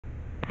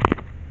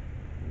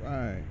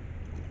Right.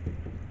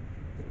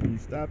 When you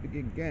stop to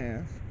get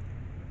gas,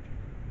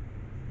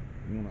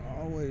 you want to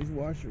always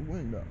wash your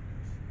windows.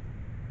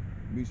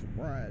 You'd be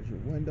surprised, your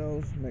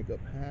windows make up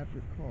half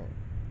your car.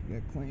 You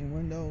got clean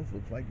windows,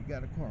 looks like you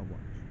got a car wash.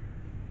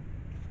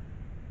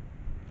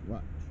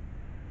 Watch.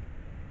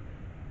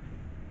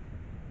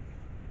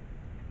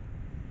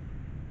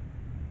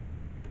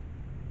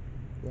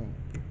 Boom.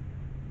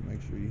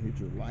 Make sure you hit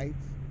your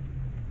lights.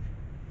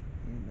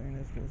 Anything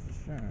that's supposed to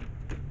shine.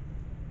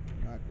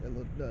 Knock that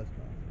little dust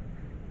off.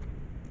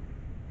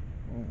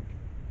 Boom.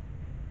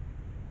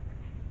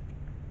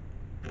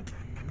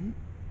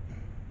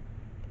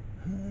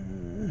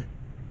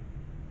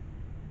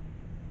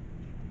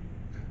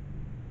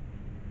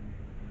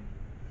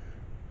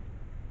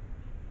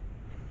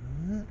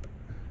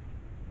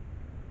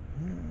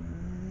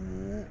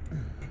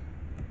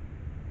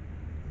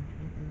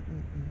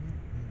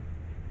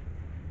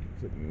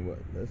 Took me what,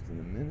 less than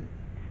a minute?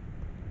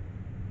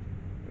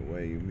 That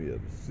way you'll be able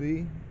to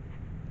see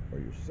for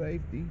your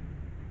safety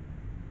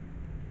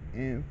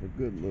and for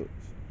good looks.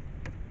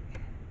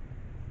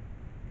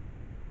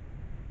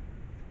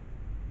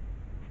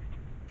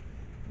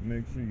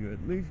 Make sure you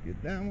at least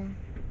get that one.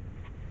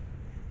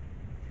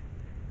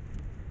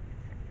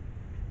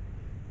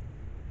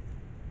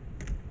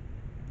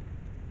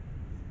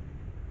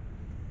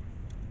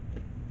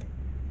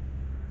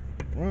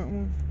 Front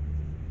one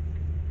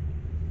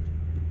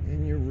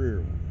and your rear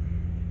one.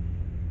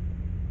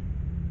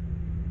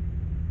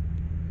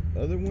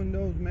 Other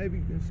windows maybe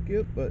you can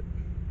skip, but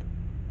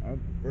I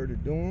prefer to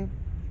do them.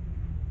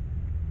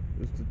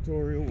 This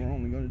tutorial we're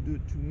only going to do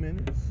it 2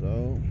 minutes,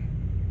 so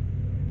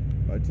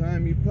by the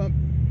time you pump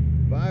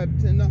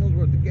 $5–10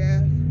 worth of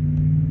gas,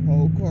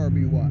 whole car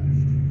be washed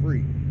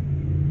free.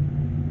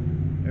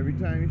 Every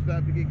time you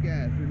stop to get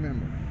gas,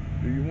 remember,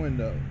 do your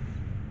windows.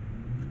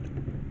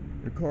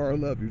 Your car will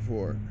love you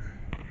for it.